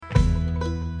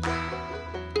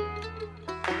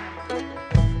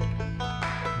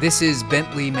This is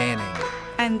Bentley Manning.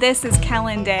 And this is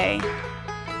Kellen Day.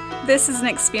 This is an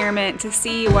experiment to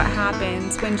see what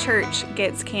happens when church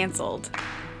gets canceled.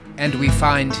 And we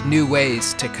find new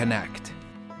ways to connect.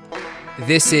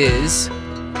 This is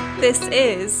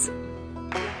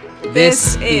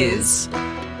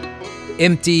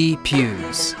Empty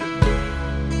Pews.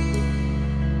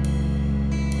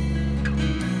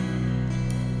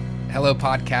 Hello,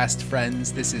 podcast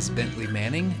friends. This is Bentley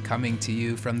Manning coming to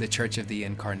you from the Church of the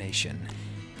Incarnation.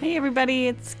 Hey, everybody.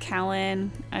 It's Kellen.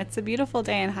 It's a beautiful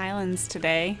day in Highlands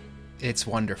today. It's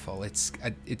wonderful. It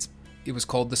was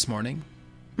cold this morning.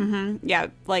 Mm-hmm. Yeah,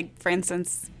 like, for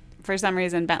instance, for some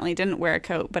reason, Bentley didn't wear a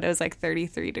coat, but it was like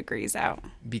 33 degrees out.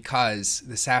 Because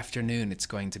this afternoon it's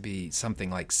going to be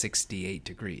something like 68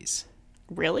 degrees.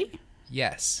 Really?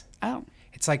 Yes. Oh.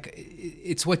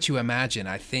 It's what you imagine,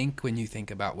 I think, when you think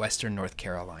about Western North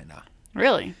Carolina.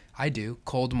 Really? I do.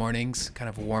 Cold mornings, kind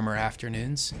of warmer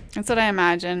afternoons. That's what I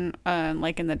imagine,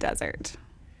 like in the desert.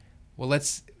 Well,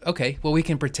 we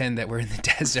can pretend that we're in the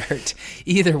desert.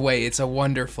 Either way, it's a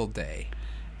wonderful day.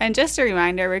 And just a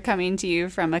reminder, we're coming to you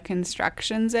from a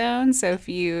construction zone. So if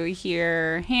you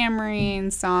hear hammering,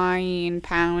 sawing,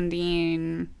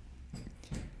 pounding,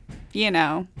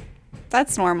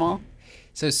 that's normal.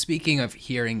 So speaking of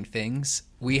hearing things,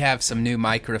 we have some new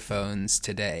microphones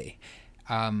today.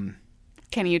 Can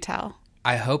you tell?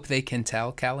 I hope they can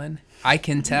tell, Kellen. I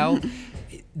can tell.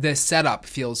 The setup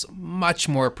feels much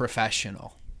more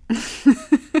professional.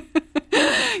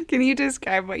 Can you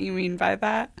describe what you mean by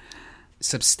that?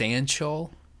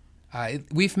 Substantial.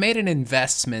 We've made an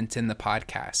investment in the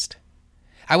podcast.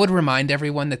 I would remind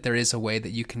everyone that there is a way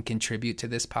that you can contribute to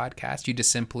this podcast. You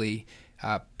just simply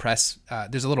press,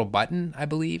 there's a little button, I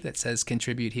believe, that says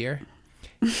contribute here.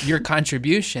 Your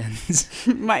contributions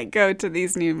might go to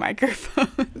these new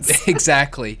microphones.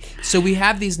 Exactly. So we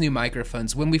have these new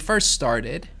microphones. When we first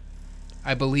started,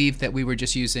 I believe that we were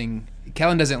just using,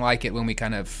 Kellen doesn't like it when we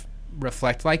kind of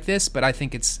reflect like this, but I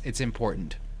think it's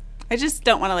important. I just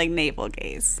don't want to navel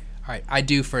gaze. All right, I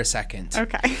do for a second.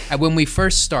 Okay. When we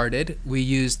first started, we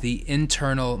used the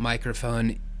internal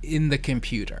microphone in the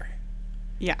computer.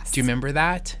 Yes. Do you remember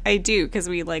that? I do, because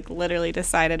we literally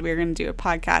decided we were going to do a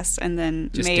podcast and then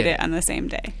just made it on the same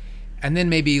day. And then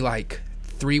maybe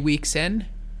 3 weeks in,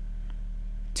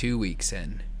 2 weeks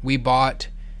in, we bought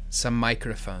some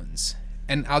microphones.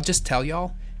 And I'll just tell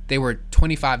y'all, they were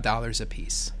 $25 a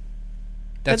piece.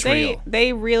 That's real.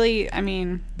 They really,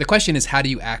 The question is, how do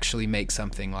you actually make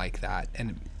something like that?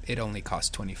 And it only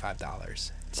costs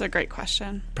 $25. It's a great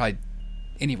question. Probably.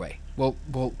 Anyway,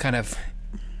 we'll kind of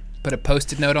put a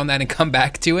Post-it note on that and come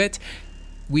back to it.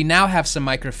 We now have some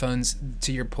microphones.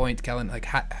 To your point, Kellen,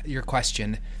 your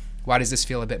question, why does this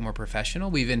feel a bit more professional?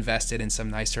 We've invested in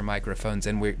some nicer microphones,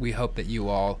 and we hope that you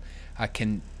all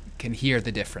can hear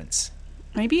the difference.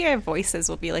 Maybe our voices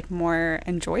will be more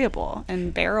enjoyable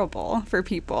and bearable for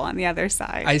people on the other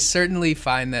side. I certainly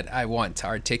find that I want to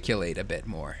articulate a bit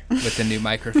more with the new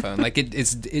microphone.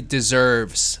 It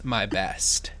deserves my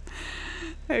best.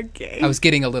 Okay. I was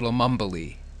getting a little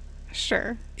mumbly.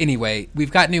 Sure. Anyway,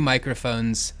 we've got new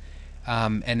microphones,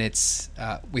 and it's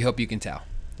we hope you can tell.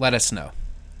 Let us know.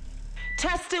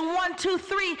 Testing 1, 2,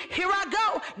 3. Here I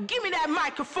go. Give me that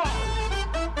microphone.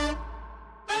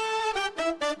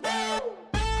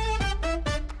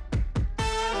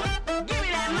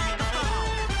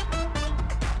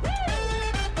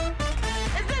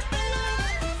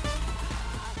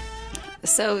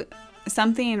 So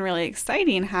something really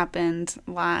exciting happened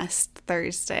last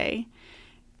Thursday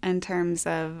in terms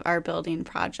of our building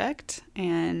project,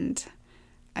 and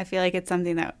I feel like it's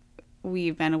something that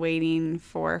we've been waiting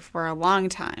for a long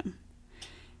time.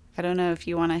 I don't know if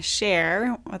you want to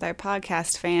share with our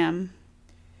podcast fam.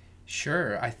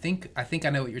 Sure. I think I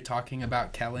know what you're talking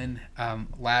about, Kellen.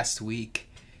 Last week,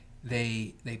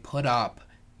 they put up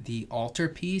the altar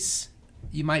piece.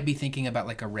 You might be thinking about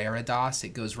a reredos. It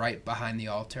goes right behind the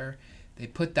altar. They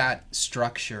put that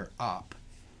structure up,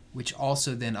 which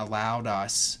also then allowed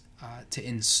us to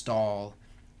install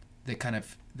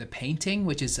the painting,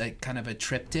 which is a kind of a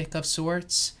triptych of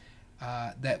sorts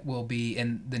that will be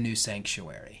in the new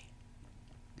sanctuary.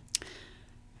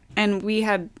 And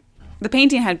the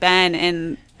painting had been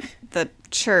in the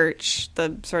church,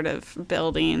 the sort of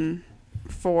building,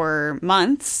 for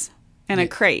months in a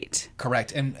crate.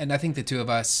 Correct. And I think the two of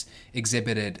us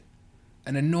exhibited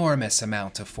an enormous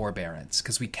amount of forbearance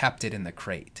because we kept it in the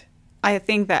crate. I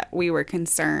think that we were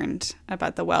concerned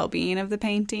about the well-being of the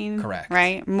painting. Correct.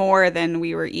 Right? More than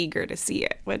we were eager to see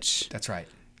it, which that's right.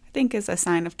 I think is a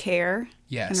sign of care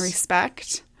and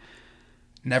respect.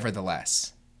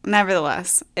 Nevertheless,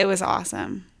 it was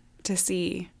awesome. to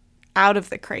see out of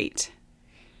the crate.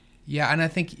 Yeah, and I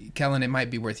think, Kellen, it might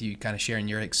be worth you kind of sharing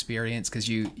your experience, because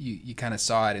you kind of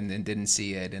saw it and then didn't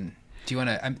see it. And do you want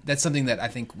to? That's something that I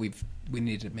think we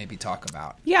need to maybe talk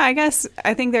about. Yeah,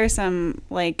 I think there's some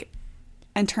like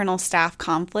internal staff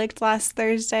conflict last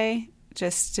Thursday.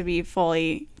 Just to be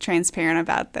fully transparent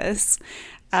about this,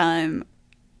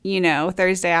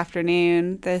 Thursday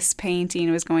afternoon, this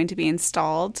painting was going to be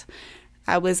installed.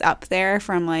 I was up there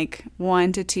from like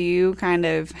 1 to 2, kind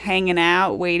of hanging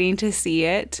out, waiting to see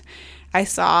it. I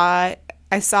saw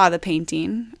the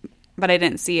painting, but I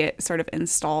didn't see it sort of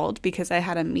installed because I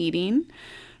had a meeting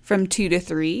from 2 to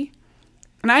 3.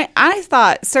 And I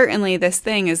thought certainly this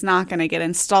thing is not going to get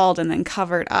installed and then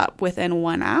covered up within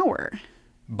 1 hour.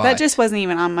 But that just wasn't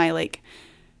even on my, it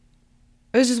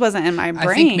just wasn't in my brain.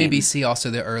 I think maybe see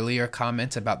also the earlier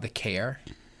comment about the care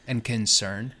and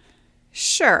concern.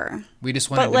 Sure. We just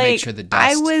wanted to make sure the dust.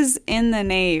 I was in the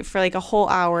nave for like a whole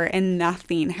hour and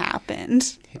nothing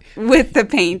happened with the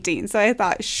painting. So I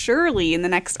thought surely in the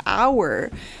next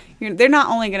hour, they're not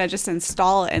only going to just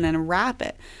install it and then wrap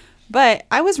it. But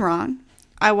I was wrong.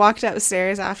 I walked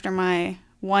upstairs after my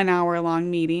 1 hour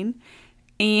long meeting,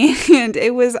 and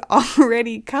it was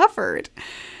already covered.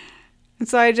 And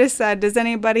so I just said, does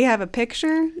anybody have a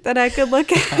picture that I could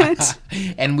look at?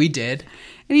 And we did.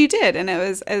 And you did. And it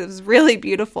was really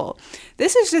beautiful.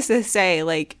 This is just to say,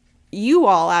 like, you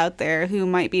all out there who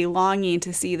might be longing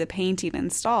to see the painting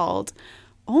installed,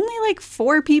 only like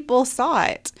 4 people saw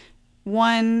it.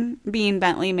 One being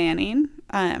Bentley Manning.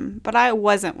 But I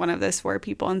wasn't one of those 4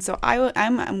 people. And so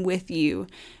I'm with you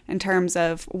in terms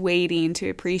of waiting to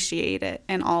appreciate it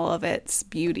and all of its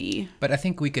beauty. But I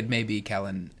think we could maybe,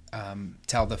 Kellen,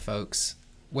 tell the folks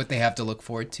what they have to look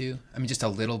forward to. I mean, just a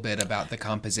little bit about the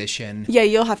composition. Yeah,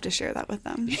 you'll have to share that with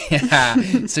them.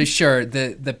 Yeah. So sure,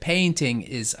 the painting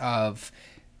is of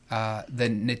the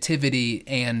nativity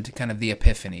and kind of the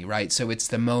epiphany, right? So it's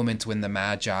the moment when the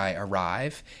Magi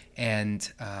arrive,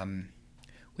 and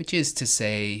which is to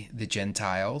say the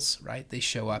Gentiles, right? They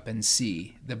show up and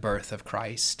see the birth of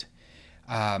Christ.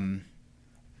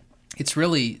 It's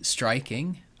really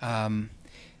striking.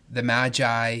 The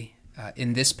Magi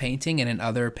in this painting and in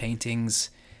other paintings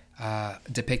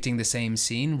depicting the same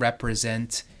scene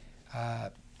represent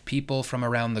people from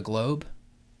around the globe.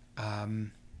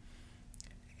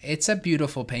 It's a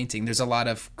beautiful painting. There's a lot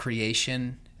of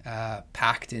creation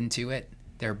packed into it.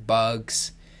 There are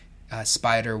bugs,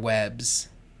 spider webs,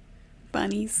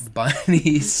 bunnies,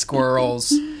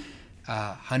 squirrels,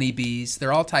 honeybees. There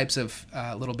are all types of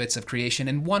little bits of creation.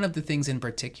 And one of the things in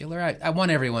particular, I want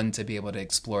everyone to be able to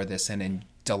explore this and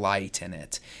delight in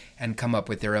it and come up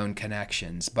with their own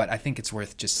connections. But I think it's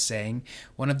worth just saying,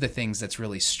 one of the things that's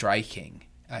really striking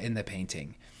in the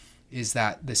painting is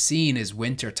that the scene is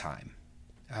wintertime.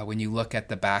 When you look at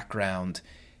the background,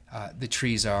 the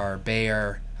trees are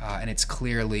bare, and it's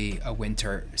clearly a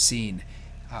winter scene.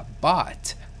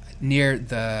 But near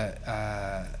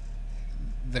the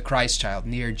Christ child,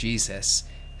 near Jesus,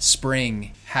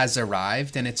 spring has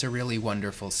arrived, and it's a really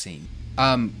wonderful scene.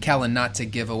 Kellen, not to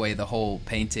give away the whole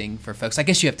painting for folks, I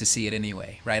guess you have to see it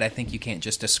anyway, right? I think you can't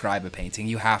just describe a painting.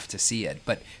 You have to see it.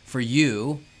 But for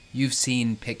you, you've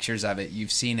seen pictures of it.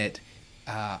 You've seen it.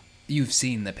 You've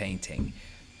seen the painting.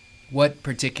 What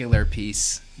particular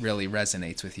piece really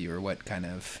resonates with you, or what kind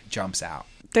of jumps out?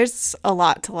 There's a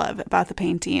lot to love about the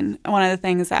painting. One of the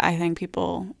things that I think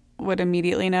people would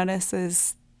immediately notice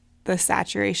is the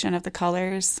saturation of the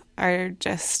colors are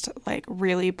just like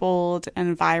really bold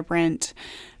and vibrant.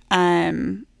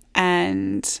 And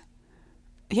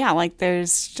yeah, like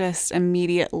there's just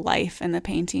immediate life in the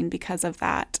painting because of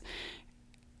that.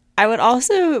 I would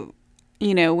also,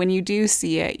 when you do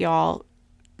see it, y'all,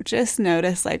 just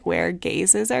notice like where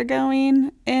gazes are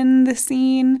going in the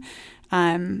scene.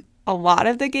 A lot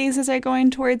of the gazes are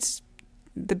going towards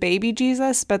the baby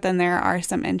Jesus, but then there are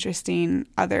some interesting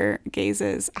other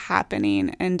gazes happening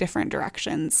in different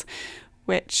directions,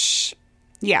 which,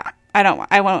 yeah,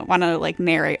 I won't want to like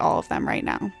narrate all of them right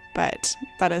now, but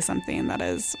that is something that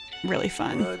is really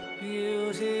fun. What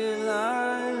beauty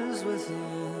lies within,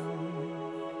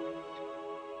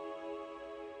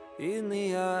 in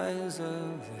the eyes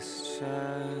of this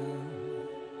child,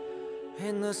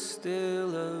 in the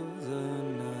still of the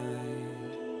night.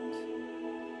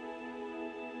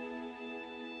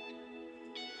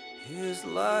 His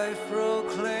life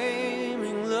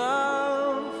proclaiming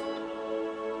love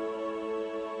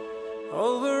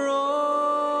over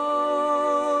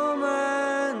all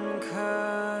mankind.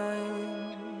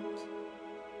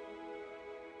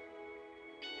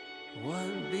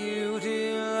 What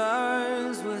beauty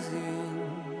lies within,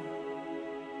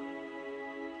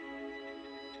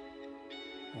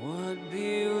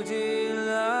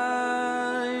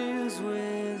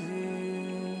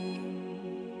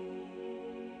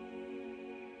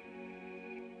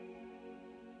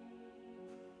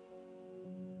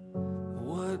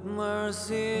 but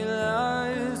mercy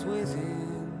lies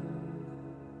within.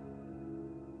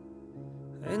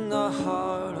 In the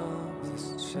heart of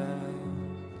this child,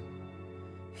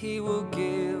 he will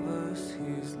give us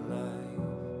his life.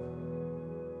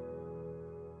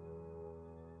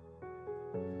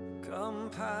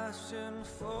 Compassion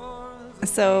for the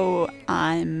So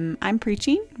I'm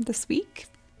preaching this week,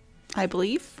 I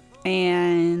believe,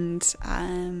 and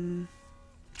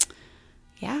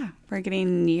yeah, we're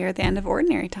getting near the end of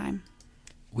ordinary time.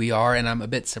 We are, and I'm a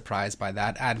bit surprised by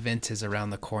that. Advent is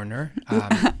around the corner.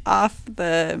 Off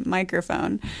the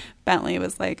microphone, Bentley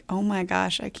was like, "Oh my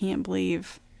gosh, I can't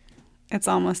believe it's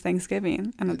almost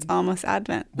Thanksgiving and it's almost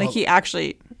Advent." Like Well- he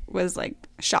actually was like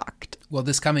shocked. Well,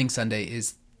 this coming Sunday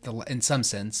is, in some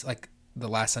sense, like the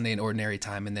last Sunday in ordinary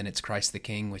time, and then it's Christ the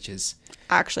King, which is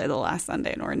Actually, the last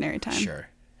Sunday in ordinary time. sure.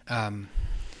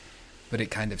 But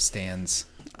it kind of stands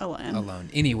Alone. alone.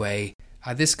 Anyway,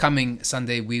 this coming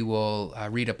Sunday, we will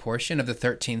read a portion of the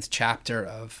 13th chapter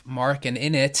of Mark, and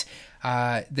in it,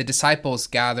 the disciples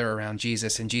gather around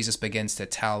Jesus, and Jesus begins to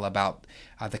tell about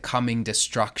the coming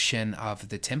destruction of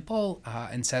the temple,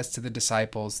 and says to the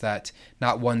disciples that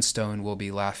not one stone will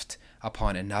be left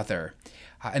upon another.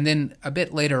 And then a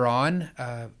bit later on,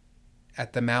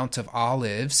 at the Mount of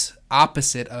Olives,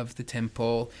 opposite of the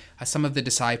temple, some of the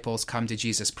disciples come to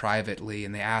Jesus privately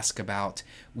and they ask about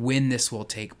when this will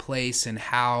take place and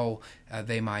how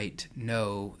they might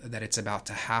know that it's about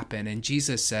to happen. And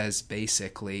Jesus says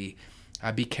basically,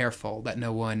 be careful that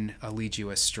no one lead you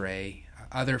astray.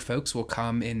 Other folks will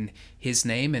come in his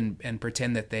name and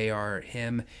pretend that they are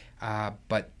him,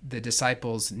 but the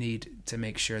disciples need to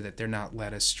make sure that they're not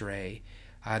led astray.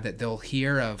 That they'll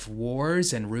hear of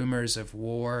wars and rumors of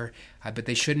war, but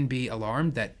they shouldn't be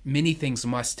alarmed that many things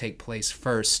must take place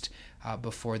first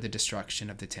before the destruction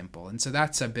of the temple. And so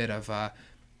that's a bit of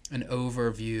an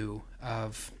overview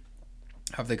of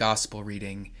the gospel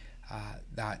reading,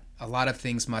 that a lot of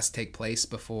things must take place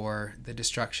before the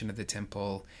destruction of the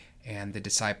temple, and the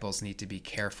disciples need to be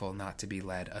careful not to be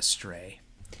led astray.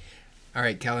 All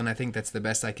right, Kellen, I think that's the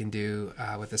best I can do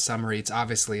with a summary. It's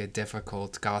obviously a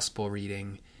difficult gospel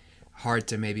reading, hard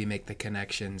to maybe make the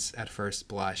connections at first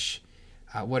blush.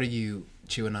 What are you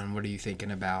chewing on? What are you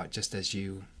thinking about just as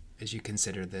you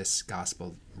consider this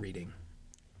gospel reading?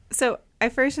 So I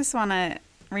first just want to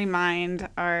remind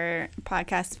our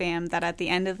podcast fam that at the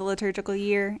end of the liturgical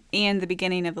year and the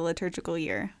beginning of the liturgical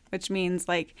year, which means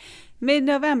like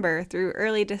mid-November through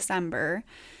early December,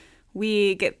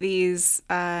 we get these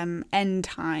end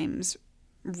times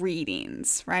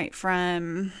readings, right,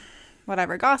 from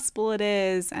whatever gospel it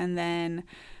is, and then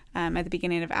at the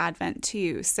beginning of Advent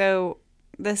too. So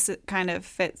this kind of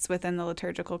fits within the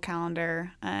liturgical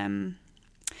calendar, and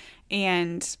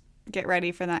get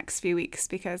ready for the next few weeks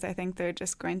because I think they're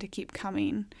just going to keep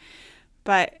coming.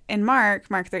 But in Mark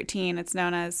 13, it's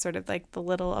known as sort of like the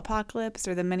little apocalypse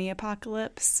or the mini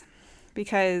apocalypse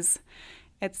because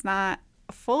it's not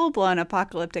full-blown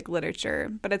apocalyptic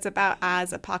literature, but it's about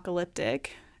as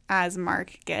apocalyptic as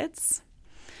Mark gets.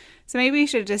 So maybe we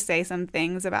should just say some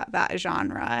things about that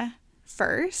genre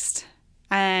first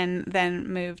and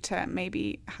then move to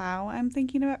maybe how I'm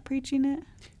thinking about preaching it.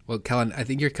 Well, Kellen, I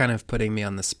think you're kind of putting me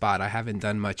on the spot. I haven't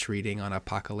done much reading on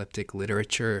apocalyptic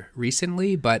literature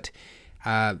recently, but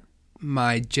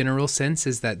my general sense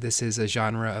is that this is a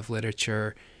genre of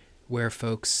literature where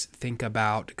folks think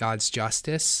about God's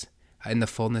justice in the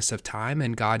fullness of time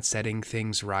and God setting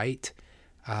things right,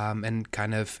 and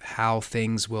kind of how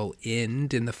things will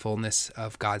end in the fullness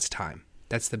of God's time.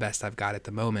 That's the best I've got at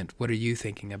the moment. What are you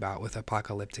thinking about with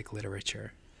apocalyptic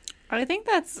literature? I think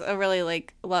that's a really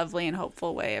like lovely and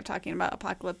hopeful way of talking about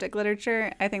apocalyptic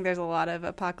literature. I think there's a lot of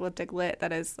apocalyptic lit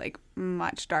that is like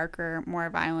much darker, more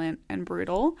violent and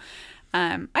brutal.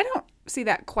 I don't see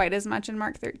that quite as much in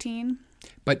Mark 13.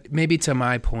 But maybe to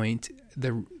my point,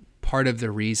 the part of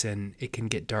the reason it can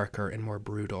get darker and more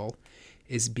brutal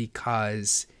is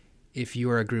because if you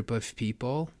are a group of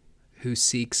people who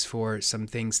seeks for some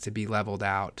things to be leveled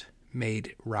out,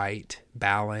 made right,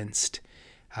 balanced,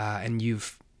 and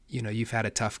you've had a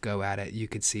tough go at it, you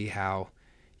could see how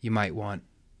you might want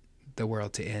the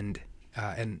world to end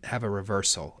and have a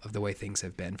reversal of the way things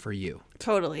have been for you.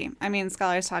 Totally. I mean,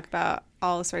 scholars talk about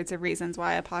all sorts of reasons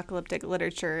why apocalyptic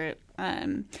literature,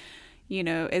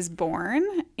 is born.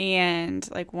 And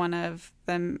like one of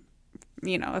them,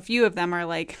 a few of them are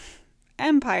like,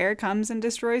 empire comes and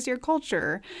destroys your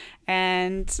culture,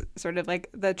 and sort of like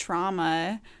the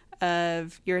trauma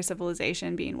of your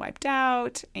civilization being wiped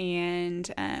out,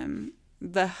 and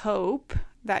the hope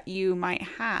that you might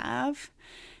have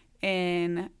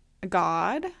in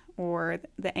God or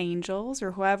the angels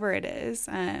or whoever it is,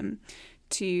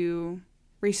 to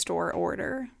restore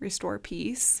order, restore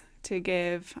peace, to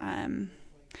give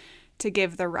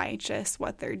the righteous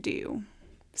what they're due.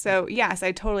 So yes,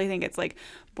 I totally think it's like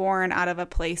born out of a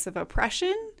place of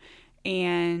oppression,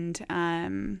 and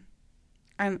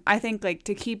I think like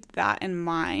to keep that in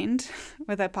mind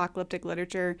with apocalyptic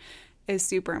literature is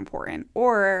super important,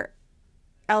 or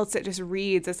else it just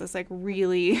reads as this like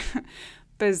really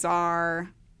bizarre,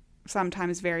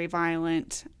 sometimes very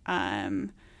violent,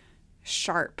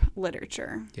 sharp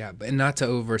literature. Yeah, but not to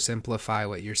oversimplify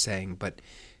what you're saying, but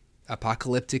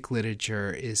apocalyptic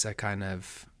literature is a kind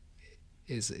of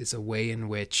is a way in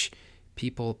which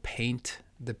people paint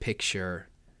the picture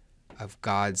of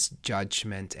God's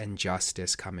judgment and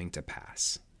justice coming to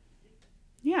pass.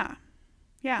 Yeah.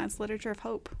 Yeah, it's literature of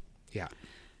hope. Yeah.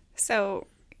 So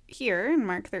here in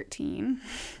Mark 13,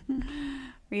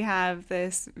 we have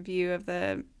this view of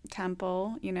the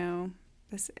temple,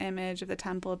 this image of the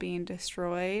temple being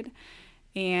destroyed,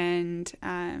 and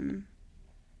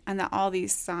that all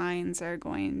these signs are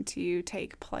going to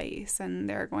take place, and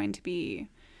there are going to be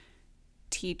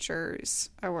teachers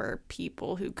or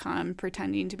people who come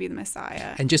pretending to be the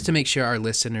Messiah. And just to make sure our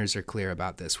listeners are clear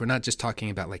about this, we're not just talking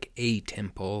about like a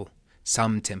temple,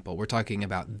 some temple. We're talking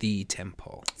about the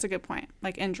temple. That's a good point.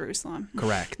 Like in Jerusalem.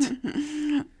 Correct.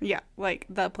 Yeah, like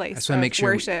the place of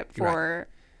worship for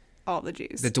all the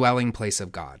Jews. The dwelling place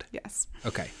of God. Yes.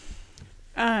 Okay.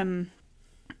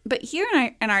 But here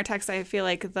in our text, I feel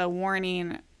like the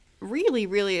warning really,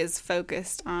 really is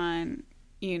focused on,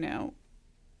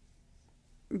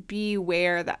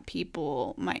 beware that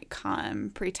people might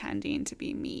come pretending to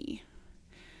be me.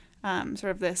 Sort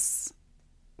of this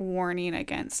warning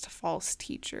against false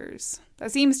teachers.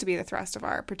 That seems to be the thrust of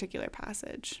our particular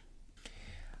passage.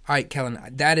 All right, Kellen,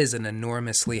 that is an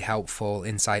enormously helpful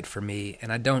insight for me.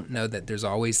 And I don't know that there's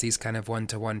always these kind of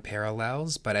one-to-one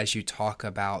parallels, but as you talk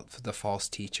about the false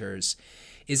teachers,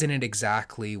 isn't it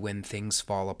exactly when things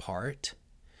fall apart,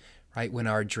 right? When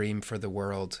our dream for the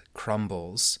world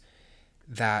crumbles,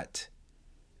 that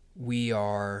we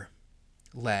are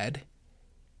led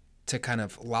to kind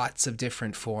of lots of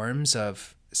different forms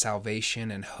of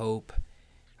salvation and hope,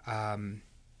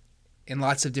 in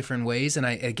lots of different ways.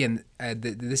 And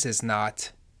this is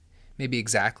not maybe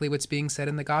exactly what's being said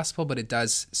in the gospel, but it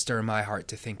does stir my heart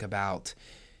to think about,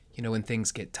 when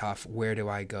things get tough, where do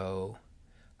I go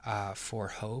for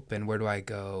hope, and where do I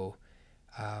go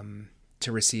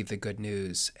to receive the good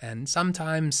news? And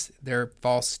sometimes there are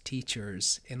false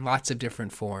teachers in lots of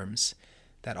different forms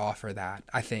that offer that.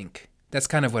 I think that's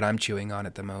kind of what I'm chewing on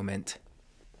at the moment.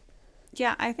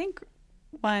 Yeah, I think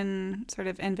one sort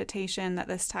of invitation that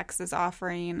this text is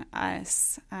offering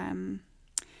us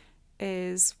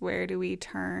is, where do we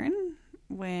turn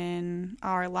when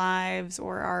our lives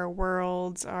or our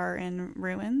worlds are in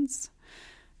ruins,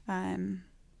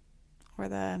 or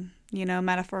the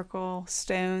metaphorical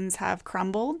stones have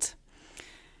crumbled,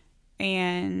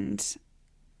 and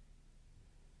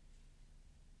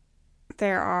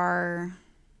there are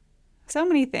so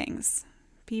many things,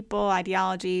 people,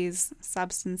 ideologies,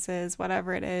 substances,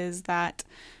 whatever it is, that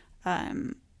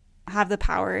have the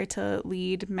power to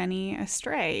lead many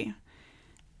astray.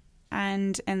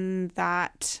 And in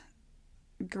that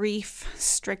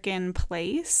grief-stricken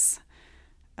place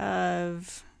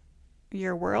of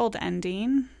your world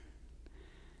ending,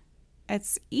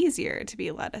 it's easier to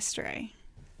be led astray.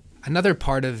 Another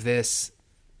part of this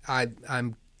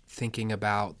I'm thinking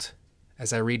about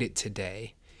as I read it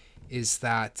today is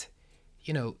that,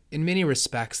 in many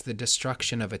respects, the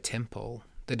destruction of a temple,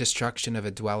 the destruction of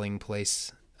a dwelling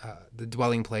place, the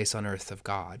dwelling place on earth of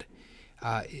God,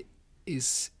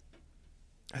 is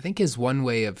one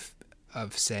way of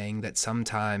saying that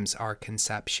sometimes our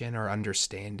conception or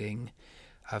understanding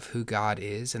of who God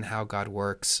is and how God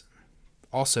works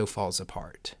also falls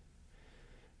apart,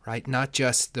 right? Not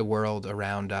just the world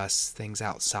around us, things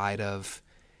outside of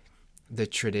the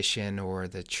tradition or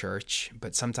the church,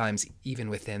 but sometimes even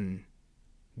within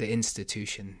the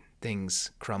institution,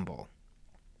 things crumble.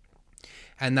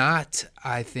 And that,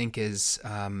 I think, is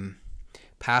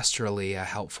pastorally a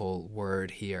helpful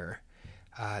word here,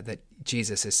 that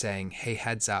Jesus is saying, hey,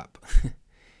 heads up.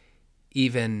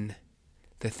 Even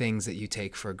the things that you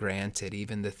take for granted,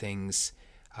 even the things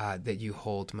that you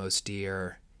hold most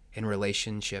dear in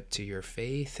relationship to your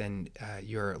faith and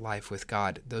your life with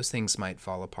God, those things might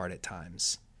fall apart at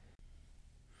times.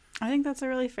 I think that's a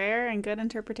really fair and good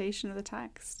interpretation of the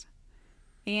text,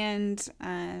 and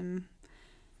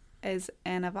is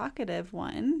an evocative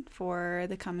one for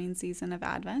the coming season of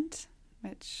Advent,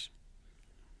 which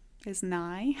is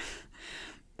nigh.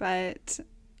 But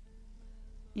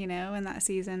in that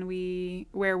season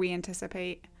where we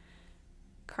anticipate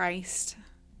Christ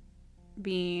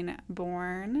being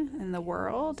born in the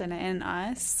world and in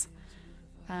us.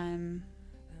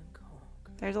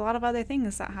 There's a lot of other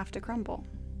things that have to crumble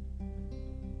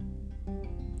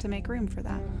to make room for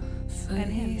that.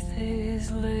 And Him. Faith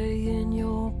is laying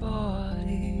your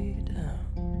body down.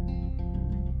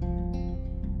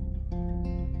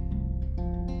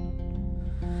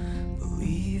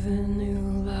 Believing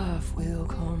new life will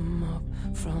come up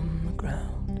from the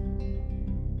ground.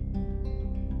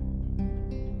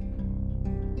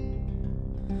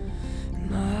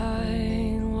 And I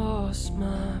ain't lost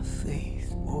my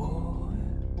faith, boy.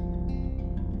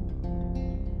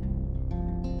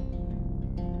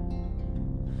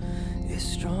 It's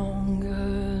stronger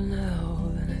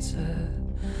now than it's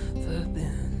ever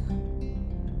been.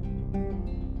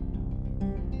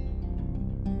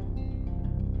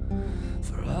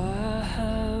 For I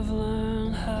have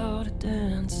learned how to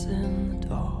dance in the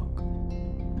dark.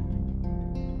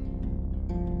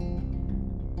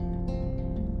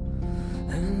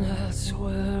 And that's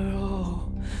where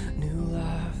all new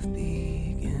life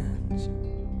begins.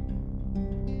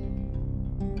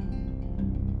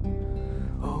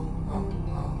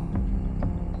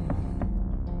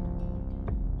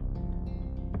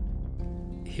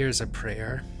 Here's a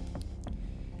prayer.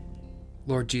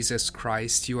 Lord Jesus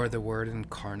Christ, you are the Word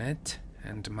incarnate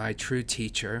and my true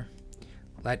teacher.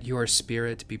 Let your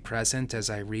Spirit be present as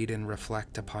I read and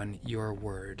reflect upon your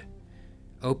word.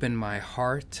 Open my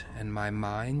heart and my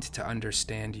mind to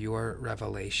understand your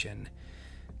revelation,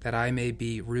 that I may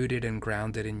be rooted and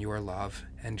grounded in your love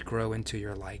and grow into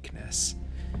your likeness.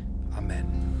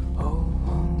 Amen.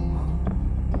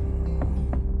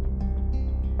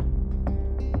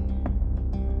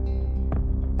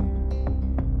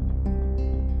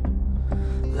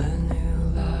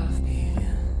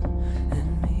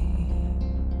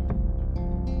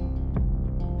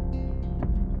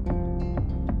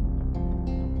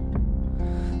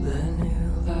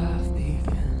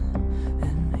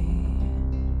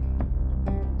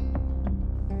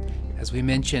 As we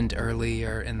mentioned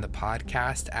earlier in the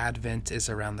podcast, Advent is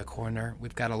around the corner.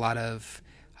 We've got a lot of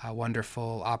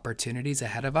wonderful opportunities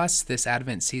ahead of us this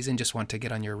Advent season. Just want to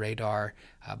get on your radar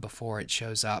before it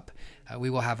shows up. We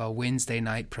will have a Wednesday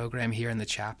night program here in the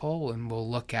chapel, and we'll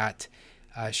look at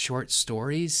short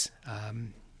stories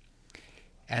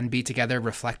and be together,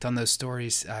 reflect on those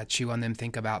stories, chew on them,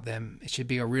 think about them. It should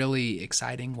be a really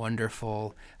exciting,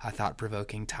 wonderful,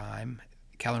 thought-provoking time.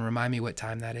 Kellen, remind me what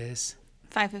time that is.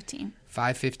 5:15.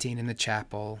 5:15 in the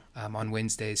chapel on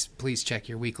Wednesdays. Please check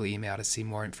your weekly email to see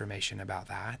more information about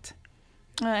that.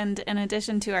 And in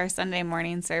addition to our Sunday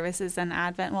morning services in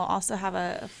Advent, we'll also have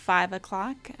a 5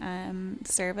 o'clock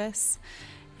service.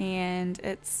 And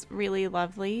it's really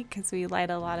lovely because we light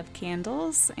a lot of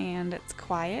candles and it's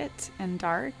quiet and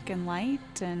dark and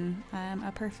light and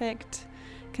a perfect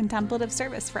contemplative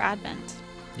service for Advent.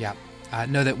 Yeah.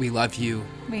 Know that we love you.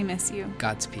 We miss you.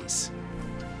 God's peace.